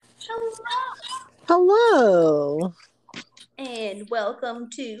Hello. And welcome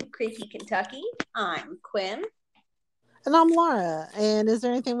to Creepy Kentucky. I'm Quinn. And I'm Laura. And is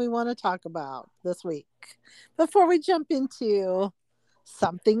there anything we want to talk about this week before we jump into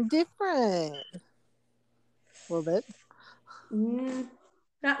something different? A little bit.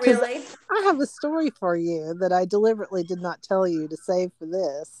 Not really. I have a story for you that I deliberately did not tell you to save for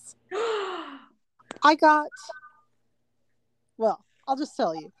this. I'll just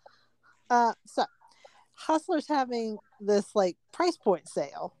tell you. So Hustler's having this price point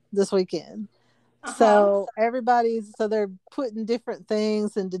sale this weekend. So they're putting different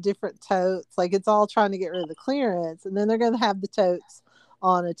things into different totes. Like, it's all trying to get rid of the clearance, and then they're going to have the totes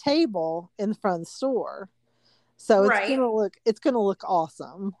on a table in front of the store. So it's going to look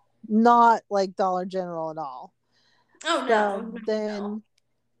awesome. Not like Dollar General at all.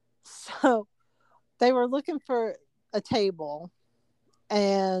 So they were looking for a table,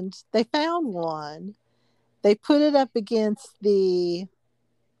 and they found one. They put it up against the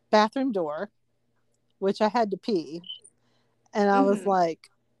bathroom door, which I had to pee. And I was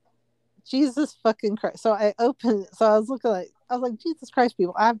like, Jesus fucking Christ. So I opened it. So I was like, Jesus Christ,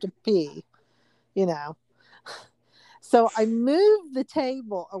 people, I have to pee, you know. So I moved the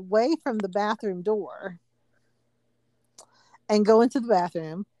table away from the bathroom door and go into the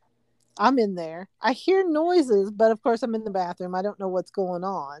bathroom. I'm in there. I hear noises, but of course I'm in the bathroom. I don't know what's going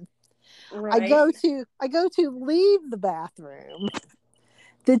on. Right. I go to leave the bathroom.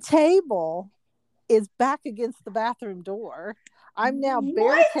 The table is back against the bathroom door. I'm now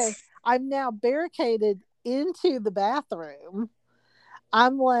barricaded into the bathroom.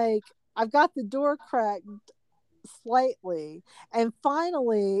 I'm like, I've got the door cracked slightly, and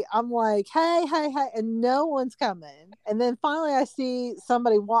finally I'm like, hey, and no one's coming. And then finally I see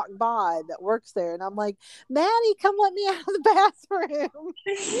somebody walk by that works there, and I'm like, Maddie, come let me out of the bathroom.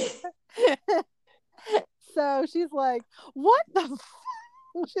 So she's like, what the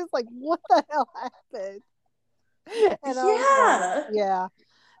she's like, what the hell happened? And I was like, yeah.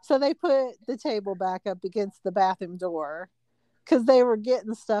 So they put the table back up against the bathroom door because they were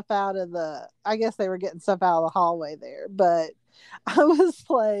getting stuff out of the hallway there. But I was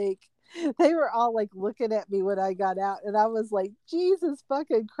like, they were all like looking at me when I got out, and I was like, Jesus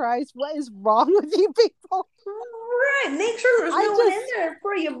fucking Christ, what is wrong with you people? Right, make sure there's no one in there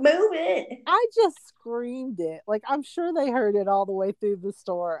before you move it. I just screamed it. Like, I'm sure they heard it all the way through the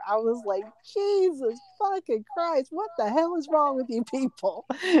store. I was like, Jesus fucking Christ, what the hell is wrong with you people?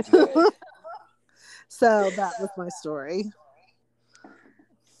 So that was my story.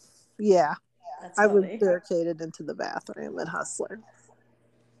 Yeah. I was barricaded into the bathroom at Hustler.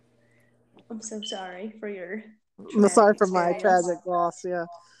 I'm so sorry for your I'm sorry for my tragic loss. Yeah.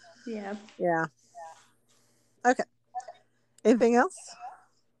 Yeah. Okay. Anything else?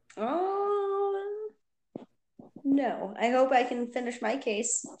 No. I hope I can finish my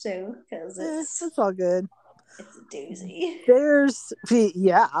case soon, because it's all good. It's a doozy.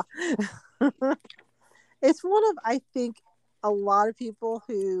 It's one of, I think, a lot of people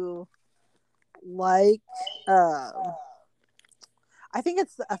who like, I think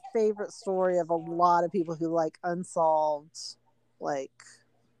it's a favorite story of a lot of people who like unsolved, like,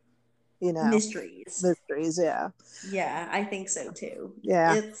 you know, mysteries. Yeah, I think so too.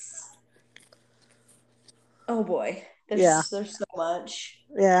 Yeah, oh boy, there's so much.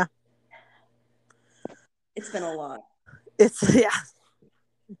 Yeah, it's been a lot.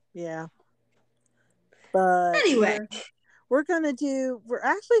 Yeah. But anyway, we're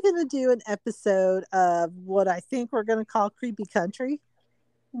actually gonna do an episode of what I think we're gonna call Creepy Country.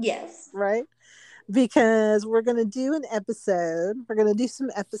 Yes. Right? Because we're gonna do some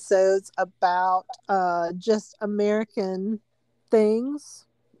episodes about just American things,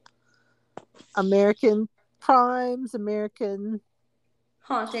 American crimes, American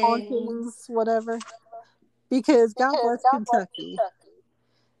hauntings, whatever. Because God bless Kentucky.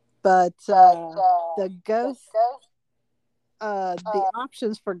 But the ghost, the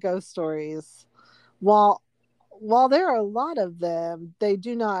options for ghost stories, while there are a lot of them, they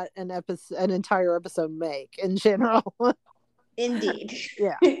do not an entire episode make in general. Indeed.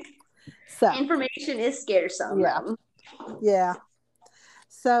 Yeah. So information is scarce on them. Yeah.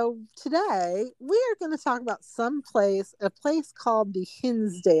 So today we are going to talk about a place called the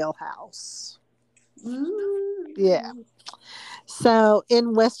Hinsdale House. Yeah. So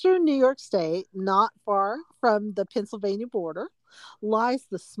in western New York State, not far from the Pennsylvania border, lies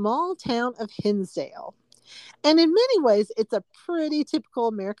the small town of Hinsdale. And in many ways, it's a pretty typical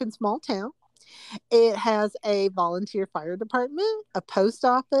American small town. It has a volunteer fire department, a post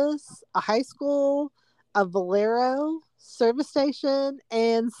office, a high school, a Valero service station,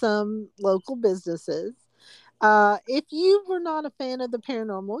 and some local businesses. If you were not a fan of the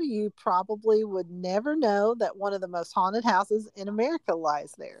paranormal, you probably would never know that one of the most haunted houses in America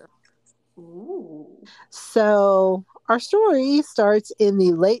lies there. Ooh. So, our story starts in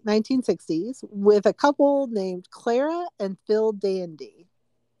the late 1960s with a couple named Clara and Phil Dandy.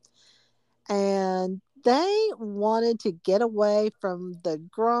 And they wanted to get away from the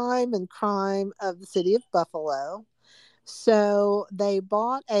grime and crime of the city of Buffalo. So they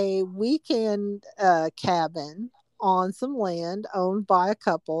bought a weekend cabin on some land owned by a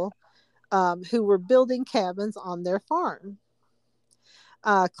couple who were building cabins on their farm.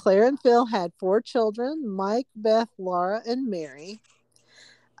 Claire and Phil had four children: Mike, Beth, Laura, and Mary.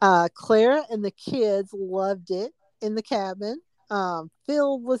 Clara and the kids loved it in the cabin.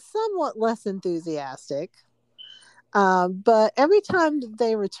 Phil was somewhat less enthusiastic. But every time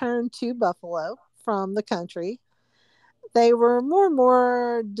they returned to Buffalo from the country, they were more and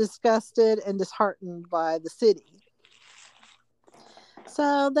more disgusted and disheartened by the city.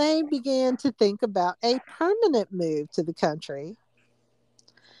 So they began to think about a permanent move to the country.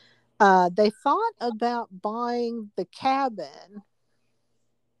 They thought about buying the cabin,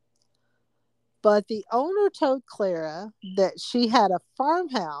 but the owner told Clara that she had a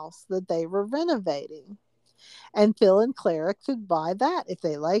farmhouse that they were renovating, and Phil and Clara could buy that if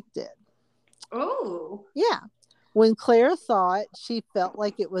they liked it. Oh. Yeah. When Clara saw it, she felt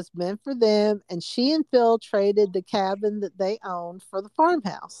like it was meant for them, and she and Phil traded the cabin that they owned for the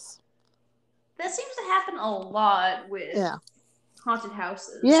farmhouse. That seems to happen a lot with Yeah. haunted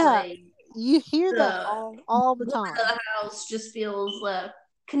houses. Yeah. Like You hear that the all the woman time. of the house just feels a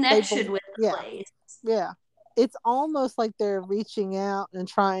They connection with the yeah. place. Yeah. It's almost like they're reaching out and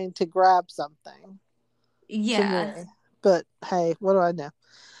trying to grab something to Yeah. me. But hey, what do I know?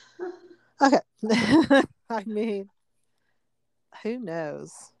 Okay. I mean, who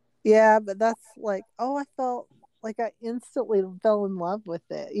knows? Yeah, but that's like, oh, I felt like I instantly fell in love with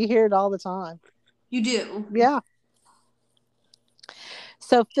it. You hear it all the time. You do. Yeah.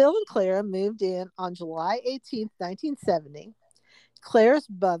 So Phil and Clara moved in on July 18th, 1970. Clara's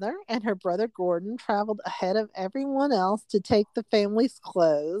mother and her brother Gordon traveled ahead of everyone else to take the family's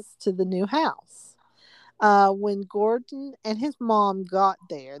clothes to the new house. When Gordon and his mom got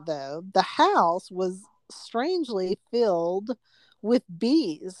there, though, the house was strangely filled with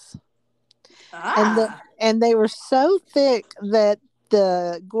bees. and the Ah. and they were so thick that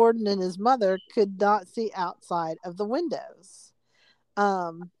the Gordon and his mother could not see outside of the windows.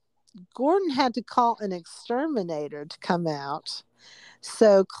 Um, Gordon had to call an exterminator to come out.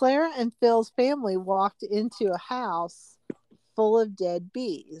 So Clara and Phil's family walked into a house full of dead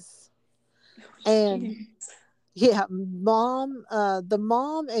bees. And Jeez. yeah, the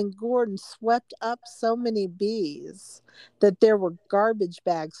mom and Gordon swept up so many bees that there were garbage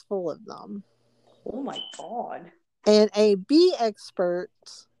bags full of them. Oh my god. And a bee expert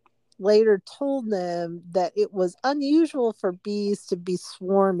later told them that it was unusual for bees to be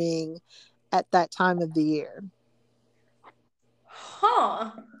swarming at that time of the year.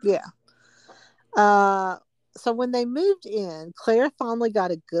 Huh. Yeah. Uh, so when they moved in, Claire finally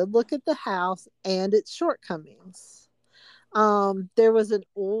got a good look at the house and its shortcomings. There was an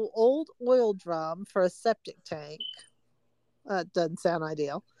old oil drum for a septic tank. Doesn't sound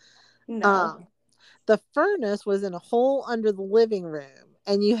ideal. No. Um, the furnace was in a hole under the living room,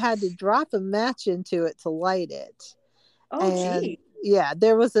 and you had to drop a match into it to light it. Oh And gee. yeah,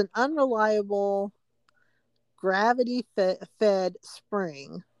 there was an unreliable gravity fed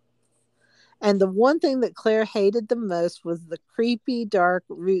spring. And the one thing that Claire hated the most was the creepy, dark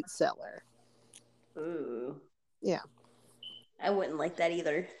root cellar. Ooh. Yeah. I wouldn't like that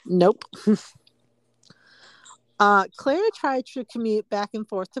either. Nope. Clara tried to commute back and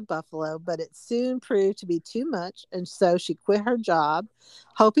forth to Buffalo, but it soon proved to be too much, and so she quit her job,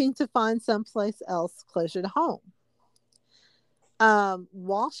 hoping to find someplace else closer to home.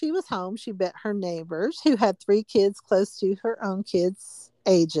 While she was home, she met her neighbors who had three kids close to her own kids'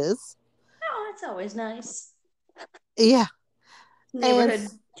 ages. Oh, that's always nice. Yeah. And, Neighborhood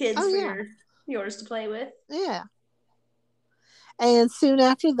kids oh, for yeah. yours to play with. Yeah. And soon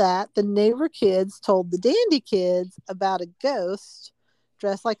after that, the neighbor kids told the Dandy kids about a ghost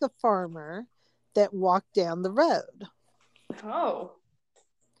dressed like a farmer that walked down the road. Oh.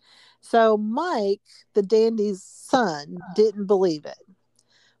 So Mike, the Dandy's son, didn't believe it.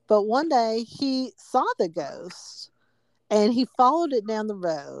 But one day he saw the ghost and he followed it down the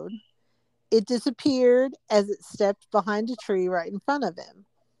road. It disappeared as it stepped behind a tree right in front of him.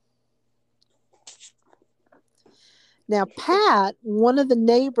 Now, Pat, one of the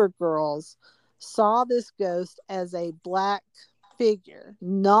neighbor girls, saw this ghost as a black figure,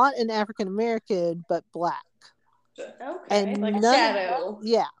 not an African American, but black. Okay, like And a none of, shadow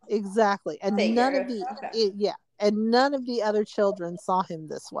yeah, exactly. And none of figure. the, Okay. yeah, and none of the other children saw him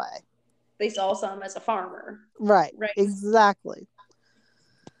this way. They saw some as a farmer. Right, Right. exactly.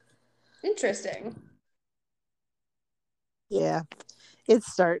 Interesting. Yeah,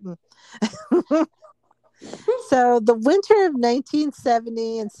 it's starting. So the winter of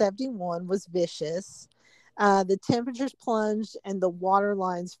 1970 and 71 was vicious. The temperatures plunged and the water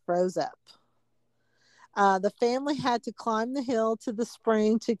lines froze up. The family had to climb the hill to the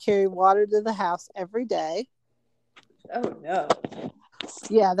spring to carry water to the house every day. Oh no.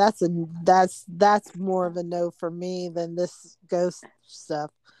 Yeah, that's more of a no for me than this ghost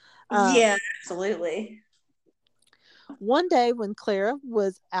stuff. Yeah, absolutely. One day when Clara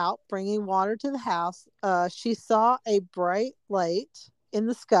was out bringing water to the house, she saw a bright light in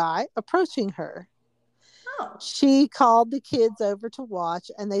the sky approaching her. Oh. She called the kids over to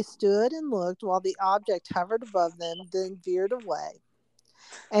watch, and they stood and looked while the object hovered above them, then veered away.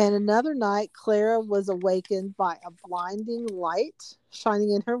 And another night, Clara was awakened by a blinding light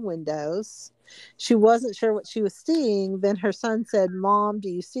shining in her windows. She wasn't sure what she was seeing. Then her son said, "Mom, do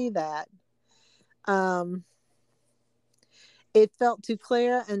you see that?" Um, it felt to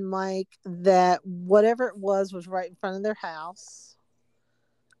Clara and Mike that whatever it was right in front of their house.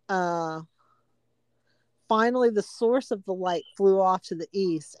 Uh, Finally, the source of the light flew off to the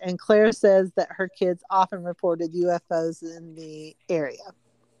east, and Claire says that her kids often reported UFOs in the area.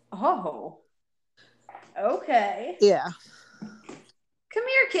 Oh. Okay. Yeah. Come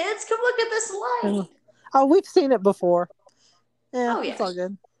here, kids. Come look at this light. Oh, we've seen it before. Yeah, Oh yeah. it's all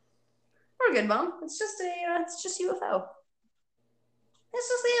good. We're good, Mom. It's just UFO. It's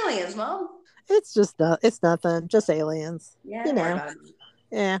just the aliens, Mom. It's nothing. Just aliens. Yeah, You don't worry know. about it.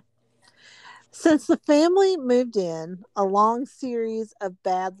 Yeah. Since the family moved in, a long series of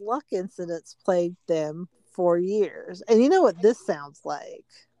bad luck incidents plagued them for years. And you know what this sounds like,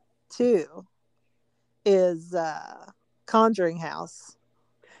 too, is Conjuring House.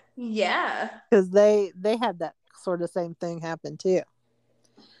 Yeah. Because they had that sort of same thing happen, too.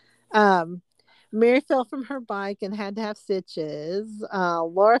 Um, Mary fell from her bike and had to have stitches.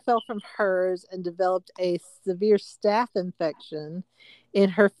 Laura fell from hers and developed a severe staph infection in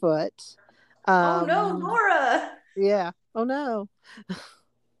her foot. Oh no, Laura. Yeah. Oh no.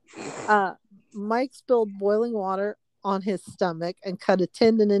 Uh, Mike spilled boiling water on his stomach and cut a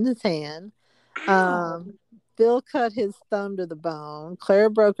tendon in his hand. Ow. Bill cut his thumb to the bone. Claire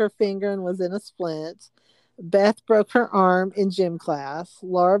broke her finger and was in a splint. Beth broke her arm in gym class.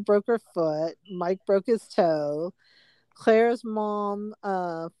 Laura broke her foot. Mike broke his toe. Claire's mom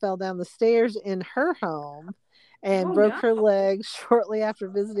fell down the stairs in her home and Oh broke no. her leg shortly after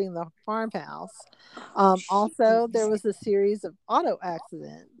visiting the farmhouse. Also, there was a series of auto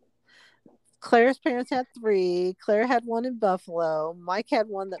accidents. Claire's parents had three. Claire had one in Buffalo. Mike had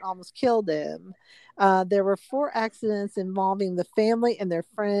one that almost killed him. There were four accidents involving the family and their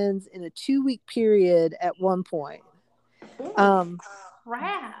friends in a 2-week period at one point. Oh,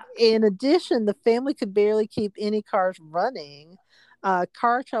 crap. In addition, the family could barely keep any cars running.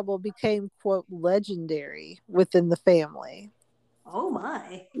 Car trouble became, quote, legendary within the family. Oh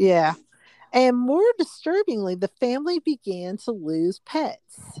my. Yeah. And more disturbingly, the family began to lose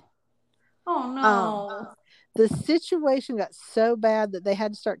pets. Oh Um, no. the situation got so bad that they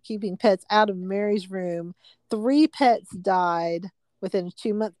had to start keeping pets out of Mary's room. 3 pets died within a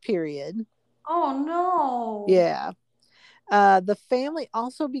 2-month period. Oh no. Yeah. The family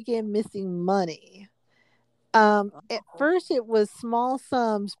also began missing money. At first, it was small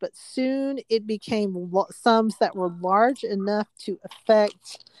sums, but soon it became sums that were large enough to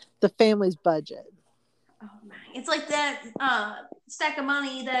affect the family's budget. Oh my. It's like that stack of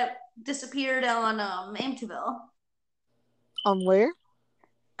money that disappeared on Amityville. On where?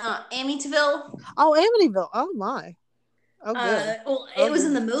 Amityville. Oh, Amityville. Oh my. Oh, good. Well, Oh, it was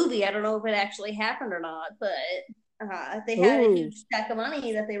in the goodness. movie. I don't know if it actually happened or not, but they had a Ooh. huge stack of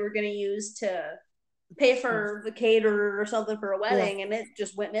money that they were going to use to pay for the caterer or something for a Yeah. wedding, and it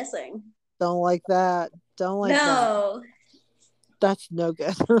just went missing. Don't like that. Don't like that. No. That's no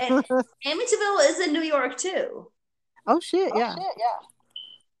good. And Amityville is in New York too. Oh shit, yeah.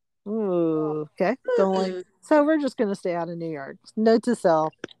 Ooh, okay. Don't like. So we're just gonna stay out of New York. Note to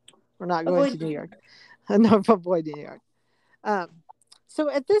self: we're not going to New York. No, avoid New York. Um, so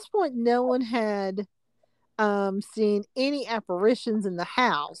at this point, no one had seen any apparitions in the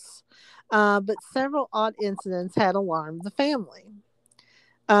house, but several odd incidents had alarmed the family.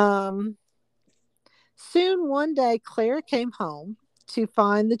 Um, Soon one day, Claire came home to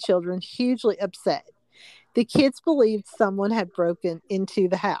find the children hugely upset. The kids believed someone had broken into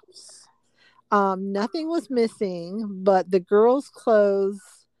the house. Nothing was missing, but the girls' clothes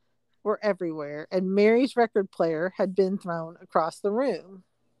were everywhere, and Mary's record player had been thrown across the room.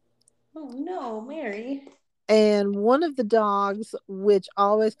 Oh no, Mary. And one of the dogs, which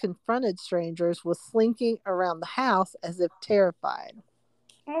always confronted strangers, was slinking around the house as if terrified.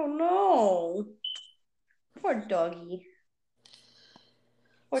 Oh no. Poor doggy.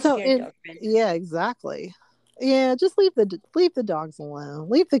 Poor So, scared dog friend. yeah, exactly. Yeah, just leave the dogs alone.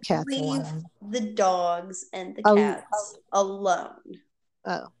 Leave the cats Leave alone. the dogs and the Oh, cats alone.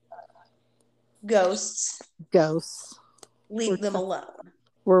 oh, Ghosts, ghosts. We're leave them alone.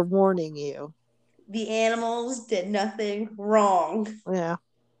 we're warning you. The animals did nothing wrong. Yeah,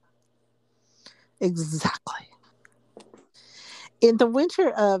 exactly. In the winter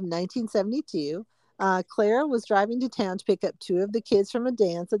of 1972, Clara was driving to town to pick up two of the kids from a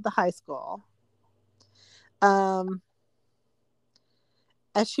dance at the high school. Um,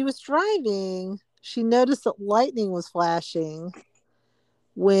 as she was driving, she noticed that lightning was flashing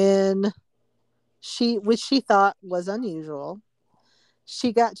when which she thought was unusual.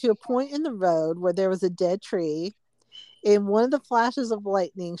 She got to a point in the road where there was a dead tree. In one of the flashes of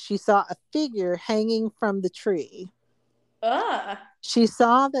lightning, she saw a figure hanging from the tree. Ah. She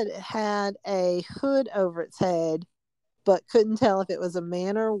saw that it had a hood over its head, but couldn't tell if it was a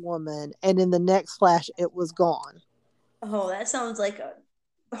man or a woman. And in the next flash, it was gone. Oh, that sounds like a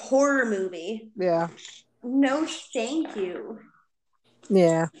horror movie. Yeah. No, thank you.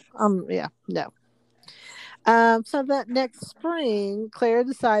 Yeah. Yeah. No. So that next spring, Claire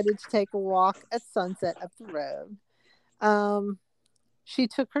decided to take a walk at sunset up the road. Um, she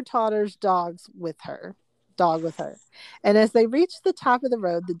took her daughter's dog with her. And as they reached the top of the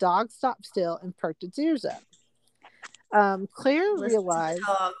road, the dog stopped still and perked its ears up. Claire Listen to the realized,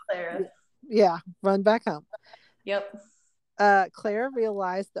 dog, Clara. yeah, run back home. Yep. Claire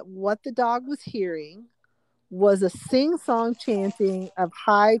realized that what the dog was hearing was a sing-song chanting of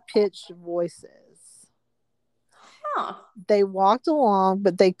high-pitched voices. Huh. They walked along,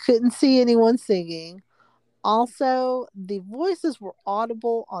 but they couldn't see anyone singing. Also, the voices were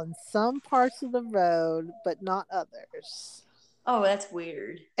audible on some parts of the road, but not others. Oh, that's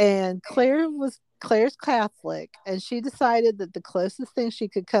weird. And Claire's Catholic, and she decided that the closest thing she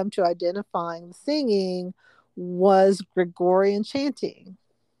could come to identifying the singing was Gregorian chanting.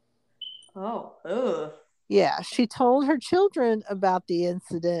 Oh, ugh. Yeah, she told her children about the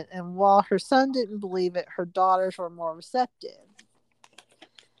incident, and while her son didn't believe it, her daughters were more receptive.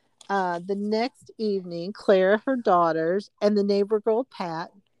 The next evening, Claire, her daughters, and the neighbor girl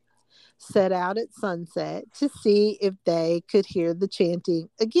Pat set out at sunset to see if they could hear the chanting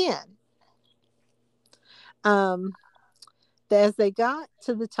again. Um, as they got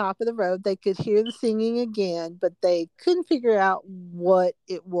to the top of the road, they could hear the singing again, but they couldn't figure out what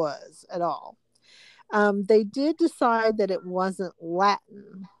it was at all. They did decide that it wasn't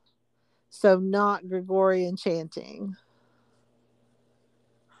Latin, so not Gregorian chanting.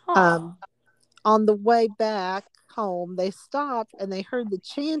 Huh. Um, on the way back home, they stopped and they heard the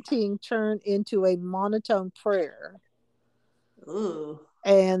chanting turn into a monotone prayer. Ooh.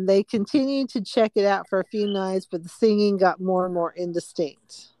 And they continued to check it out for a few nights, but the singing got more and more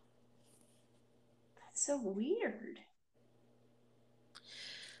indistinct. That's so weird.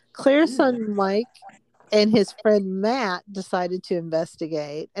 Claire's Ew. son Mike and his friend Matt decided to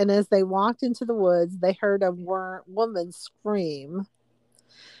investigate. And as they walked into the woods, they heard a woman scream.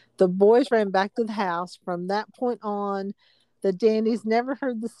 The boys ran back to the house. From that point on, the Dandies never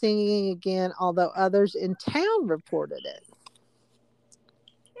heard the singing again, although others in town reported it.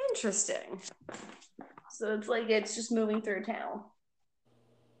 Interesting. So it's like it's just moving through town.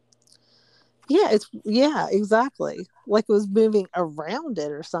 Yeah, exactly. Like it was moving around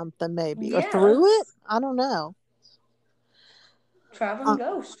it or something, maybe, or Yeah. through it. I don't know. Traveling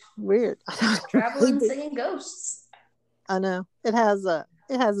ghost. Weird. Traveling singing ghosts. I know it has a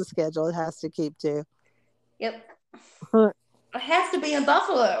schedule it has to keep to. Yep. I have to be in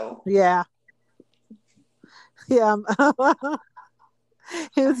Buffalo. Yeah. Yeah.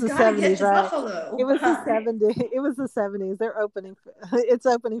 It was I've the got to get 70s, to right? Buffalo. It was the 70s. It was the 70s. They're opening. It's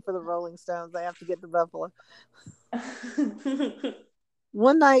opening for the Rolling Stones. They have to get to Buffalo.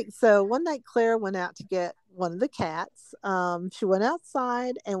 One night, Claire went out to get one of the cats. She went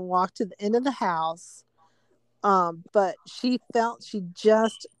outside and walked to the end of the house. But she felt she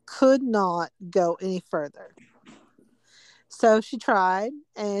just could not go any further. So she tried,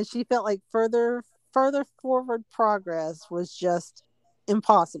 and she felt like further forward progress was just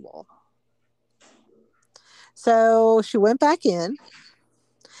impossible. So she went back in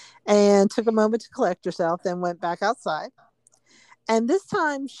and took a moment to collect herself, then went back outside. And this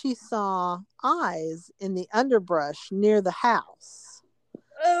time she saw eyes in the underbrush near the house.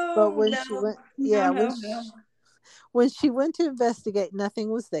 But Oh when no, she went, no, yeah, no, no. when she went to investigate, nothing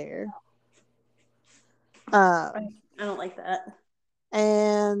was there. I, Um, I don't like that.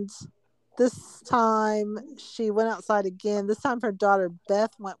 and this time she went outside again. This time her daughter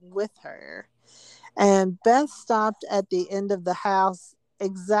Beth went with her. And Beth stopped at the end of the house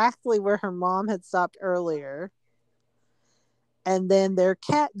exactly where her mom had stopped earlier. And then their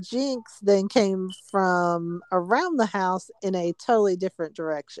cat Jinx then came from around the house in a totally different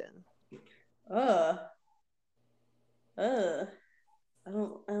direction. Ugh, ugh. I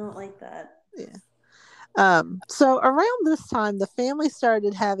don't like that. Yeah. So around this time, the family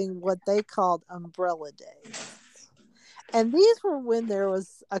started having what they called umbrella days. And these were when there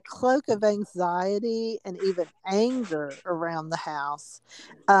was a cloak of anxiety and even anger around the house.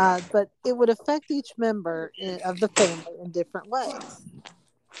 But it would affect each member of the family in different ways.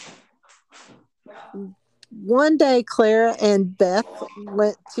 One day, Clara and Beth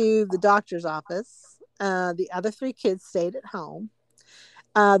went to the doctor's office. The other three kids stayed at home.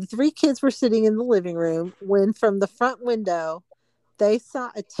 The three kids were sitting in the living room when, from the front window, they saw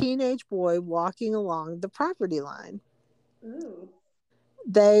a teenage boy walking along the property line. Ooh.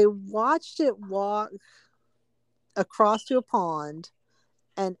 They watched it walk across to a pond,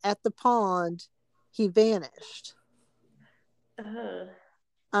 and at the pond, he vanished. Ugh.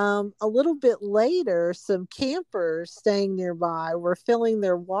 A little bit later, some campers staying nearby were filling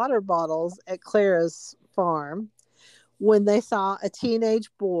their water bottles at Clara's farm when they saw a teenage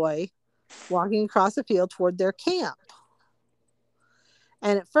boy walking across the field toward their camp.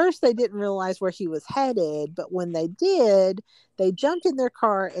 And at first, they didn't realize where he was headed, but when they did, they jumped in their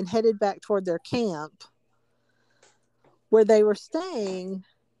car and headed back toward their camp. Where they were staying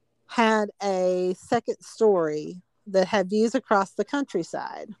had a second story that had views across the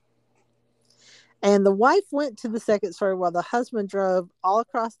countryside. And the wife went to the second story while the husband drove all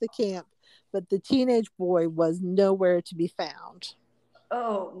across the camp, but the teenage boy was nowhere to be found.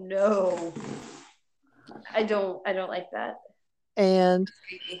 Oh no. I don't like that. And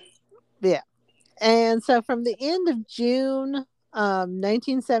yeah. And so from the end of June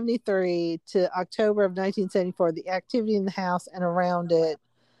 1973 to October of 1974, the activity in the house and around it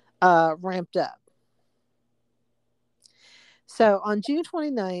ramped up. So on June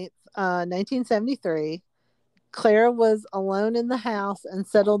 29th, 1973, Clara was alone in the house and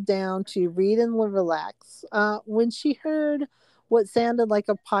settled down to read and relax when she heard what sounded like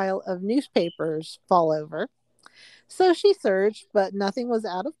a pile of newspapers fall over. So she searched, but nothing was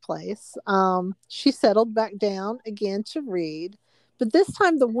out of place. She settled back down again to read, but this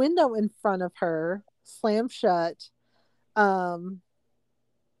time the window in front of her slammed shut. Um,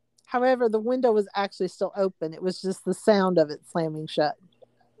 However, the window was actually still open. It was just the sound of it slamming shut.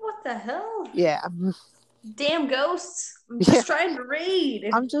 What the hell? Yeah. Damn ghosts. I'm Yeah. just trying to read.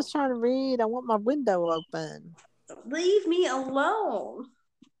 I'm just trying to read. I want my window open. Leave me alone.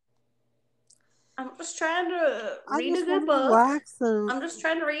 I'm just trying to I read a just want good to book. relax and I'm just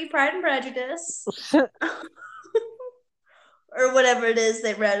trying to read Pride and Prejudice. Or whatever it is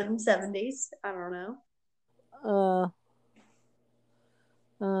they read in the 70s. I don't know. uh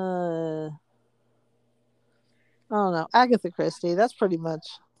uh I don't know. Agatha Christie. That's a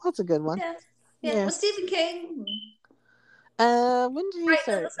good one. Yeah. Yeah. Yeah. Was Stephen King When did he right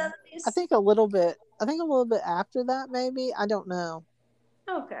in start? the 70s? I think a little bit after that, maybe. I don't know.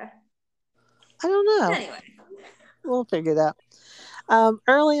 Okay. I don't know. Anyway. We'll figure it out.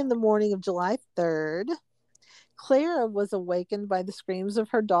 Early in the morning of July 3rd, Clara was awakened by the screams of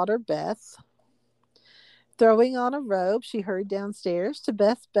her daughter Beth. Throwing on a robe, she hurried downstairs to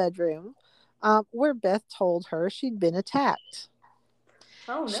Beth's bedroom, where Beth told her she'd been attacked.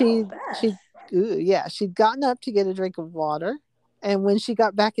 Oh no, She Beth. she yeah, she'd gotten up to get a drink of water, and when she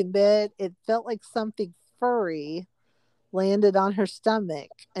got back in bed, it felt like something furry landed on her stomach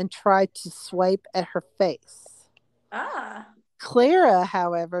and tried to swipe at her face. Ah. Clara,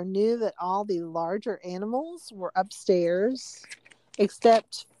 however, knew that all the larger animals were upstairs,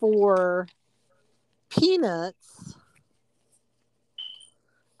 except for Peanuts,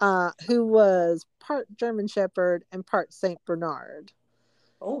 who was part German Shepherd and part Saint Bernard.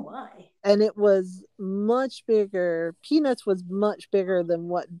 Oh my. And it was much bigger. Peanuts was much bigger than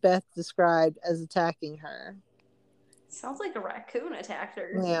what Beth described as attacking her. Sounds like a raccoon attacked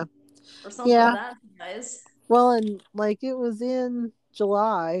her. Yeah. Or something of Yeah. that size. Well, and like it was in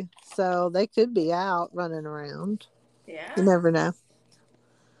July, so they could be out running around. You Yeah. never know.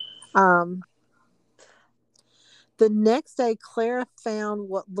 Um, The next day, Clara found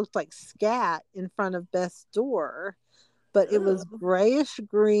what looked like scat in front of Beth's door, but it was Ooh. grayish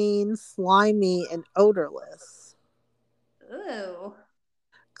green, slimy, and odorless. Ooh.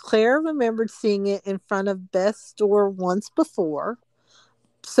 Clara remembered seeing it in front of Beth's door once before,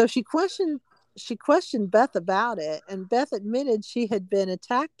 so she questioned Beth about it, and Beth admitted she had been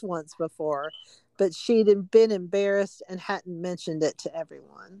attacked once before, but she'd been embarrassed and hadn't mentioned it to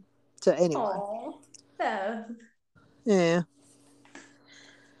anyone. Oh, Beth, Yeah.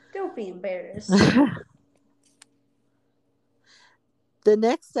 don't be embarrassed. The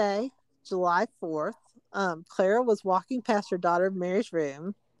next day, July 4th, Clara was walking past her daughter Mary's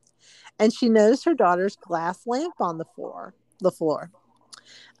room, and she noticed her daughter's glass lamp on the floor.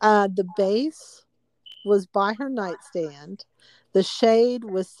 The base was by her nightstand. The shade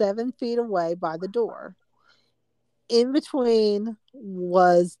was 7 feet away by the door. In between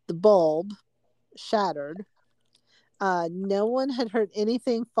was the bulb, shattered. No one had heard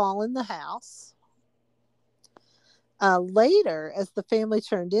anything fall in the house. Later, as the family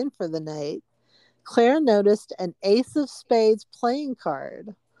turned in for the night, Claire noticed an ace of spades playing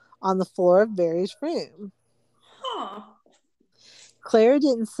card on the floor of Mary's room. Huh. Claire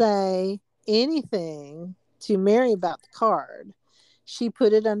didn't say anything to Mary about the card. She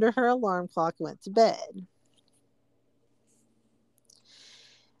put it under her alarm clock and went to bed.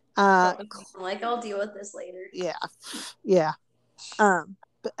 Like, I'll deal with this later. Yeah.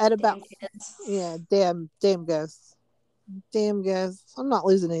 But at about Damn kids. damn ghosts. Damn ghosts. I'm not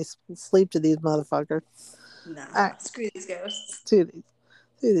losing any sleep to these motherfuckers. Nah, screw these ghosts. To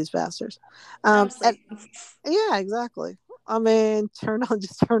these bastards. I'm sleeping. Yeah, exactly. I mean,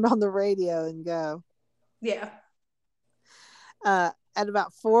 just turn on the radio and go. Yeah. At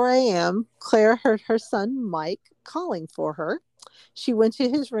about 4 a.m., Claire heard her son Mike calling for her. She went to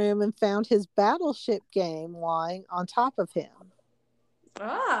his room and found his battleship game lying on top of him.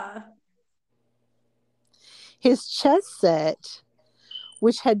 Ah. His chess set,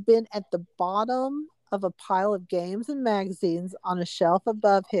 which had been at the bottom of a pile of games and magazines on a shelf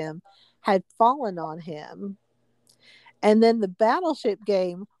above him, had fallen on him. And then the battleship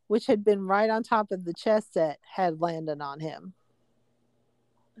game, which had been right on top of the chess set, had landed on him.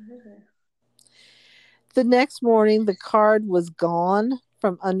 The next morning, the card was gone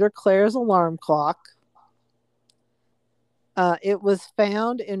from under Claire's alarm clock. It was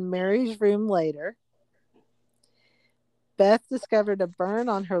found in Mary's room later. Beth discovered a burn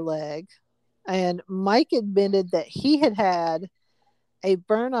on her leg, and Mike admitted that he had had a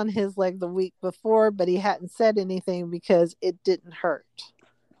burn on his leg the week before, but he hadn't said anything because it didn't hurt.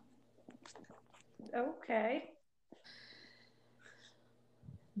 Okay.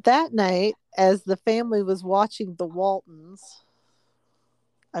 That night, as the family was watching the Waltons,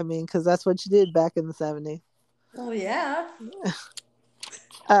 I mean, because that's what you did back in the 70s. Well, yeah.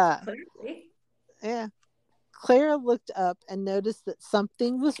 Clearly. Yeah. Clara looked up and noticed that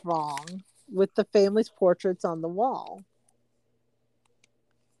something was wrong with the family's portraits on the wall.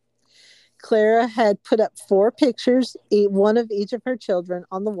 Clara had put up 4 pictures, one of each of her children,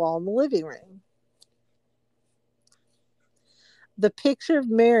 on the wall in the living room. The picture of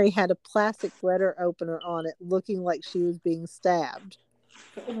Mary had a plastic letter opener on it, looking like she was being stabbed.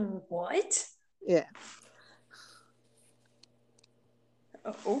 What? Yeah.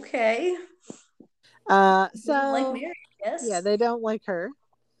 Okay. So like Mary, yes. Yeah, they don't like her.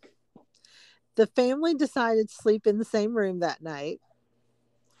 The family decided to sleep in the same room that night.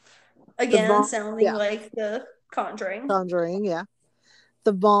 Again, sounding like the Conjuring, yeah.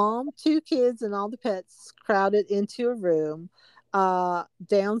 The mom, 2 kids, and all the pets crowded into a room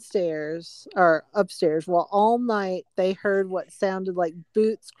downstairs or upstairs. Well, all night they heard what sounded like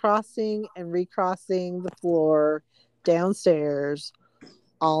boots crossing and recrossing the floor downstairs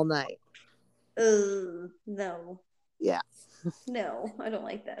all night. No. Yeah. No, I don't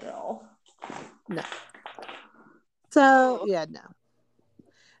like that at all. No. So, yeah, no.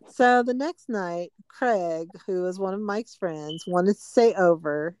 So the next night, Craig, who was one of Mike's friends, wanted to stay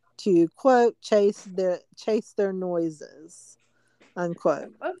over to, quote, chase their noises,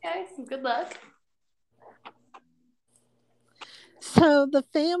 unquote. Okay, good luck. So the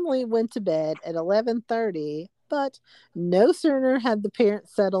family went to bed at 11:30, but no sooner had the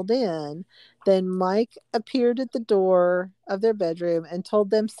parents settled in than Mike appeared at the door of their bedroom and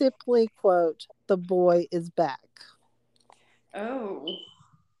told them simply, quote, the boy is back. Oh.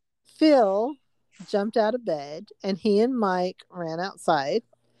 Phil jumped out of bed and he and Mike ran outside.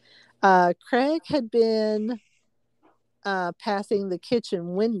 Craig had been passing the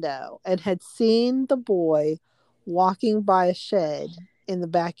kitchen window and had seen the boy walking by a shed in the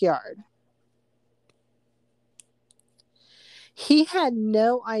backyard. He had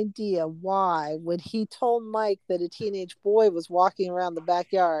no idea why, when he told Mike that a teenage boy was walking around the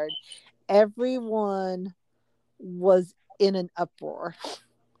backyard, everyone was in an uproar.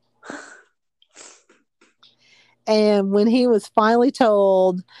 And when he was finally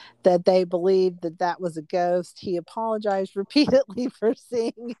told that they believed that that was a ghost, he apologized repeatedly for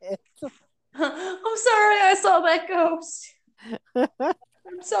seeing it. I'm sorry I saw that ghost.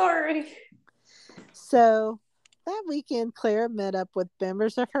 I'm sorry. So that weekend, Clara met up with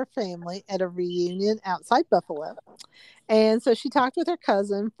members of her family at a reunion outside Buffalo. And so she talked with her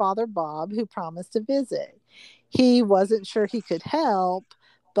cousin, Father Bob, who promised to visit. He wasn't sure he could help,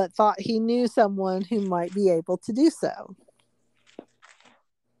 but thought he knew someone who might be able to do so.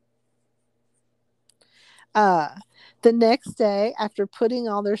 The next day, after putting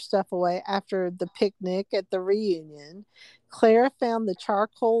all their stuff away after the picnic at the reunion, Clara found the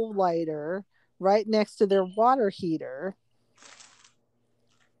charcoal lighter right next to their water heater.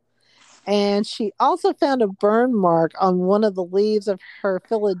 And she also found a burn mark on one of the leaves of her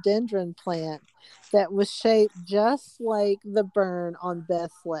philodendron plant that was shaped just like the burn on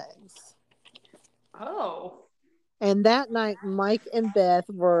Beth's legs. Oh. And that night, Mike and Beth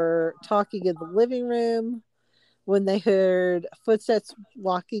were talking in the living room when they heard footsteps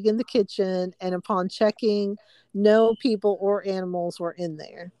walking in the kitchen, and upon checking, no people or animals were in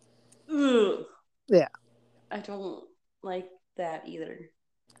there. Ugh. Yeah. I don't like that either.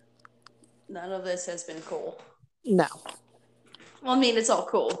 None of this has been cool. No. Well, I mean, it's all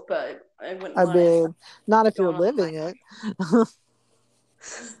cool, but I wouldn't I want it mean, not if you're going on living it.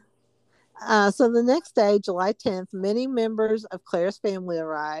 So the next day, July 10th, many members of Claire's family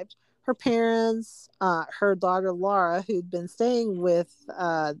arrived. Her parents, her daughter Laura, who'd been staying with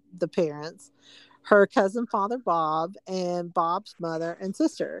the parents, her cousin Father Bob, and Bob's mother and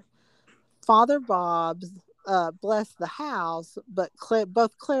sister. Father Bob blessed the house, but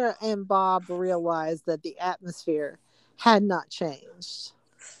both Clara and Bob realized that the atmosphere had not changed.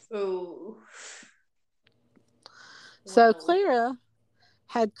 Ooh. So Clara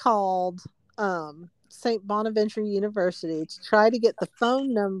had called St. Bonaventure University to try to get the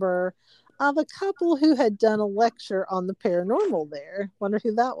phone number of a couple who had done a lecture on the paranormal there. Wonder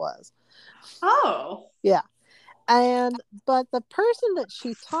who that was. Oh. Yeah. But the person that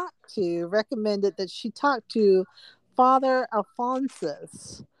she talked to recommended that she talk to Father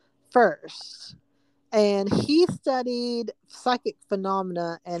Alphonsus first. And he studied psychic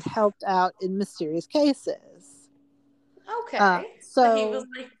phenomena and helped out in mysterious cases. Okay. So he was So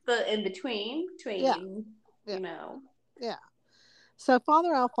like the in between, yeah, you yeah, know. yeah. So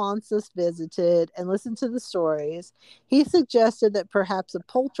Father Alphonsus visited and listened to the stories. He suggested that perhaps a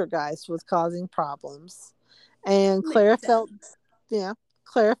poltergeist was causing problems, and Makes sense.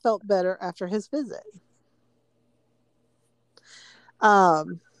 Clara felt better after his visit.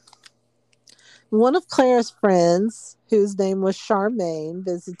 Um, One of Clara's friends, whose name was Charmaine,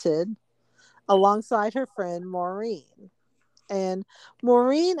 visited alongside her friend Maureen. And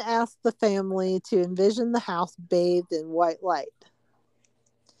Maureen asked the family to envision the house bathed in white light.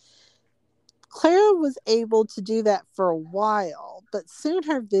 Clara was able to do that for a while, but soon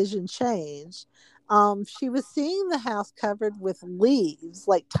her vision changed. She was seeing the house covered with leaves,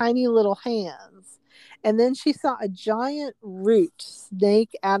 like tiny little hands. And then she saw a giant root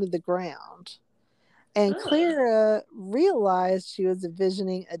snake out of the ground. And Ugh. Clara realized she was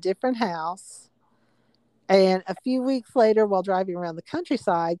envisioning a different house. And a few weeks later, while driving around the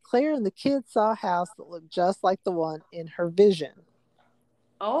countryside, Clara and the kids saw a house that looked just like the one in her vision.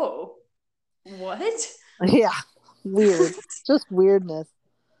 Oh. What? Yeah, weird. Just weirdness.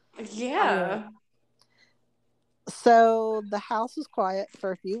 Yeah. So the house was quiet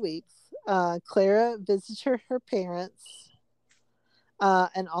for a few weeks. Clara visited her parents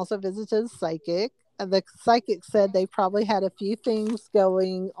and also visited a psychic. And the psychic said they probably had a few things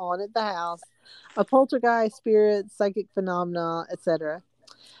going on at the house, a poltergeist, spirits, psychic phenomena, etc.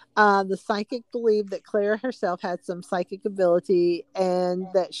 The psychic believed that Clara herself had some psychic ability and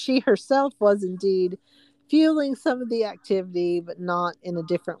that she herself was indeed fueling some of the activity, but not in a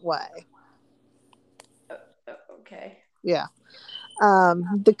different way. Okay. Yeah.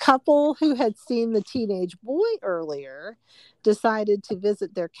 The couple who had seen the teenage boy earlier decided to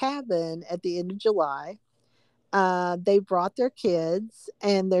visit their cabin at the end of July. They brought their kids,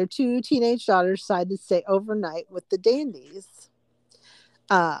 and their two teenage daughters decided to stay overnight with the Dandies.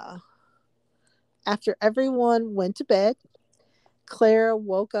 Uh, After everyone went to bed, Clara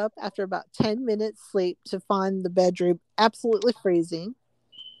woke up after about 10 minutes sleep to find the bedroom absolutely freezing.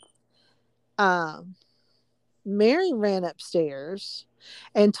 Um, Mary ran upstairs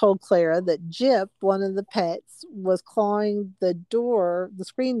and told Clara that Jip, one of the pets, was clawing the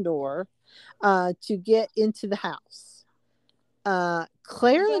screen door, to get into the house.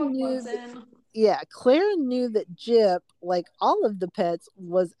 Clara Dog knew wants in. Yeah, Clara knew that Jip, like all of the pets,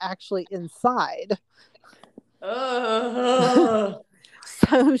 was actually inside. So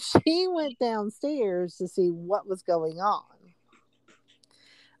she went downstairs to see what was going on.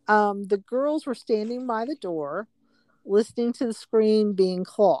 The girls were standing by the door, listening to the screen being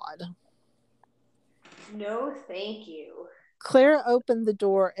clawed. No, thank you. Clara opened the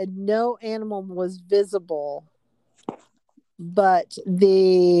door and no animal was visible, but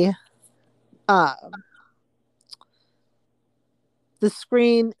the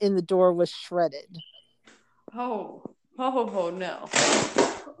screen in the door was shredded. Oh no.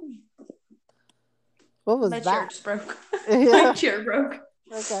 What was My that? chair just broke. Yeah. My chair broke.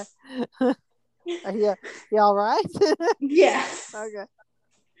 Okay. Yeah. You all right? Yeah. Okay.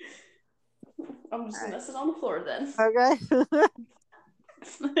 I'm just gonna sit on the floor then. Okay.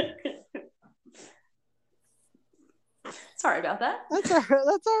 Sorry about that. That's all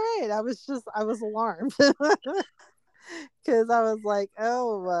right. I was alarmed. Because I was like,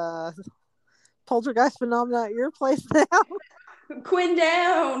 oh, poltergeist phenomena at your place now. Quinn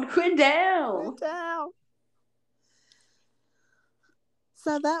down. Quit down.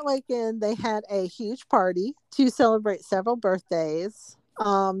 So that weekend, they had a huge party to celebrate several birthdays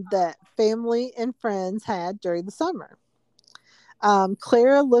that family and friends had during the summer.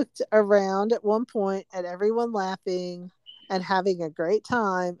 Clara looked around at one point at everyone laughing and having a great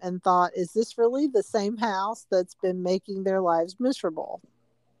time and thought, is this really the same house that's been making their lives miserable?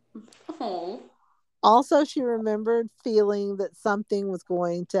 Oh. Also, she remembered feeling that something was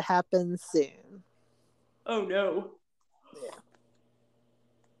going to happen soon. Oh no.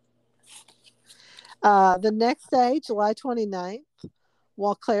 The next day, July 29th,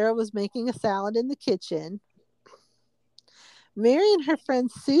 while Clara was making a salad in the kitchen, Mary and her friend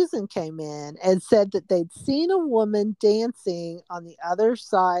Susan came in and said that they'd seen a woman dancing on the other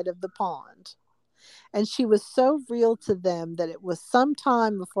side of the pond. And she was so real to them that it was some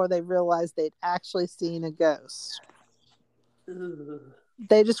time before they realized they'd actually seen a ghost. Ugh.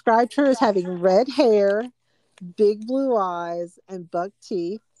 They described her as having red hair, big blue eyes, and buck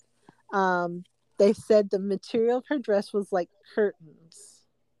teeth. They said the material of her dress was like curtains.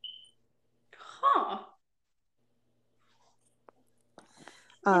 Huh.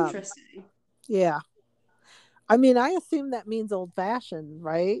 Interesting. Yeah. I mean, I assume that means old fashioned,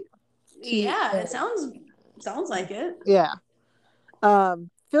 right? Yeah, it sounds like it. Yeah.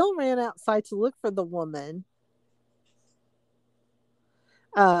 Phil ran outside to look for the woman.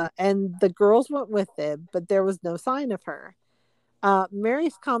 And the girls went with him, but there was no sign of her.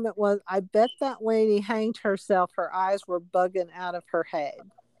 Mary's comment was, I bet that lady hanged herself. Her eyes were bugging out of her head.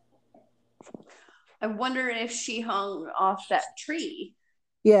 I wonder if she hung off that tree.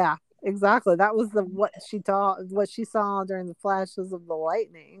 Yeah, exactly. That was what she saw during the flashes of the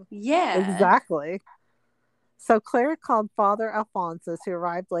lightning. Yeah. Exactly. So Clara called Father Alphonsus, who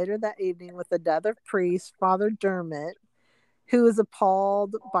arrived later that evening with another priest, Father Dermot, who was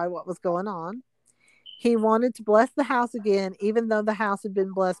appalled by what was going on. He wanted to bless the house again, even though the house had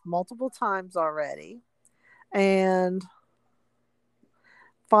been blessed multiple times already. And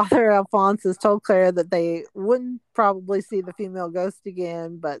Father Alphonsus told Clara that they wouldn't probably see the female ghost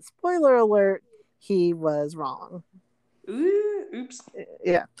again, but spoiler alert, he was wrong. Ooh, oops.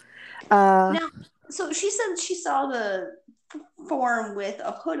 Yeah. Now, so she said she saw the form with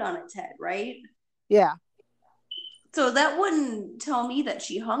a hood on its head, right? Yeah. So that wouldn't tell me that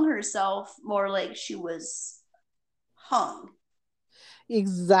she hung herself, more like she was hung.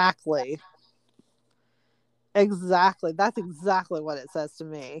 Exactly. Exactly. That's exactly what it says to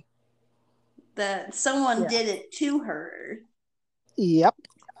me. That someone did it to her. Yep.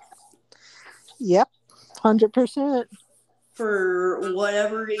 100%. For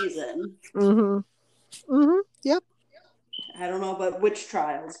whatever reason. Yep. I don't know about which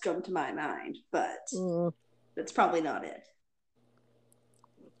trials come to my mind, but that's probably not it.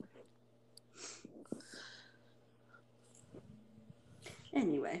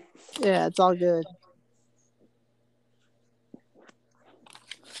 Anyway. Yeah, it's all good.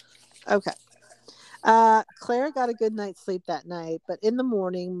 Okay. Claire got a good night's sleep that night, but in the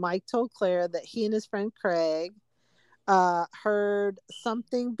morning, Mike told Claire that he and his friend Craig heard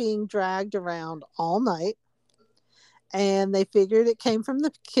something being dragged around all night, and they figured it came from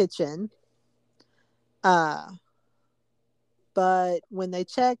the kitchen. But when they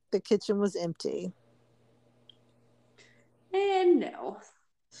checked, the kitchen was empty. And no.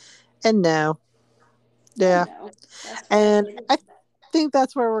 And no. Yeah. No. And think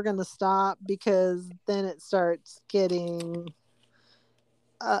that's where we're going to stop, because then it starts getting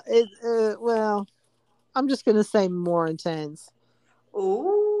well, I'm just going to say more intense.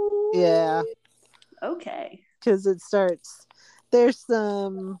 Ooh. Yeah. Okay. Because it starts, there's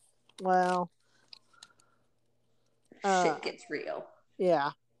some, well, shit gets real. Yeah.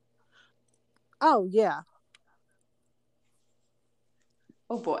 Oh, yeah.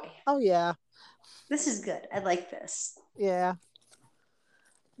 Oh, boy. Oh, yeah. This is good. I like this. Yeah.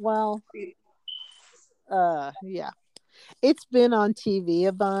 Well, yeah. It's been on TV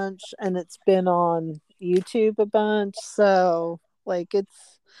a bunch, and it's been on YouTube a bunch. So,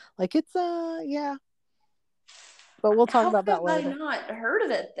 yeah. But we'll talk How about that have I later. not heard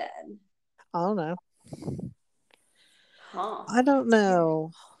of it then? I don't know. Huh. I don't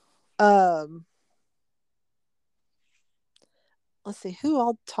know. Um, let's see who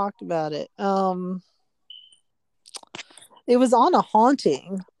all talked about it. It was on A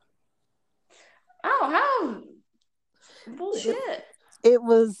Haunting. Oh, how bullshit. It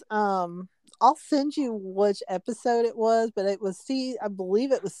was I'll send you which episode it was, but it was I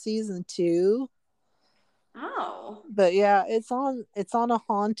believe it was season 2. Oh. But yeah, it's on A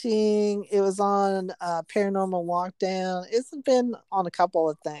Haunting. It was on Paranormal Lockdown. It's been on a couple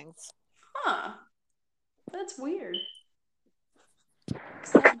of things. Huh. That's weird.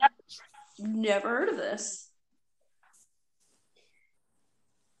 'Cause I've never heard of this.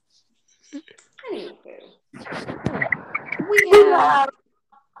 Anywho, we have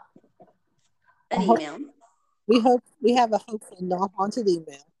an email. We have a hopefully not haunted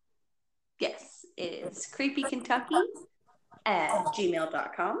email. Yes, it is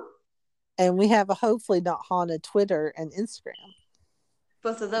creepykentucky@gmail.com. And we have a hopefully not haunted Twitter and Instagram.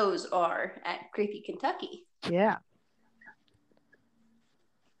 Both of those are at Creepy Kentucky. Yeah.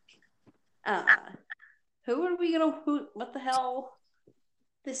 Who are we gonna? What the hell?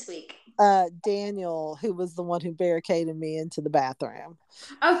 This week. Daniel, who was the one who barricaded me into the bathroom.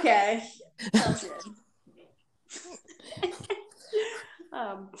 Okay, sounds good.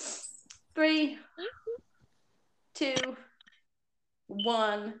 3, 2,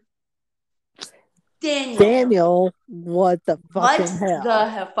 1. Daniel, what the fucking hell?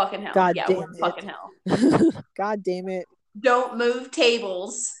 The fucking hell? God yeah, damn what it. fucking hell? God damn it. Don't move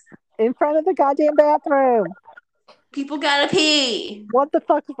tables. In front of the goddamn bathroom. People gotta pee. What the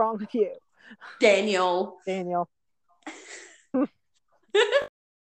fuck is wrong with you? Daniel.